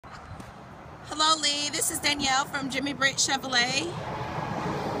Hello Lee, this is Danielle from Jimmy Britt Chevrolet.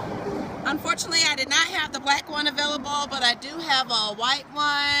 Unfortunately, I did not have the black one available, but I do have a white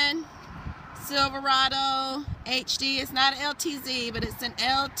one, Silverado HD. It's not an LTZ, but it's an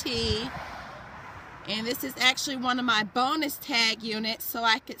LT. And this is actually one of my bonus tag units, so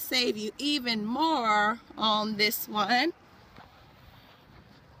I could save you even more on this one.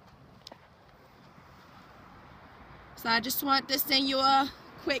 So I just want to send you a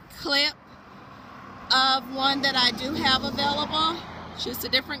quick clip of one that I do have available. Just a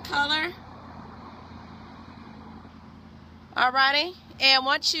different color. Alrighty, and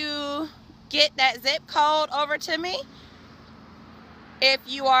once you get that zip code over to me, if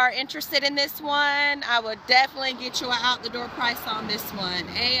you are interested in this one, I will definitely get you an out the door price on this one,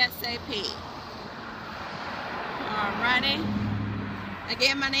 ASAP. Alrighty.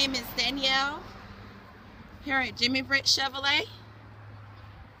 Again, my name is Danielle here at Jimmy Britt Chevrolet.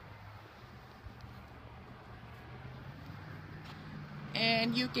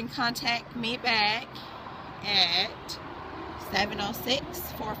 And you can contact me back at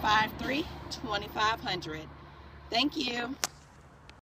 706-453-2500. Thank you.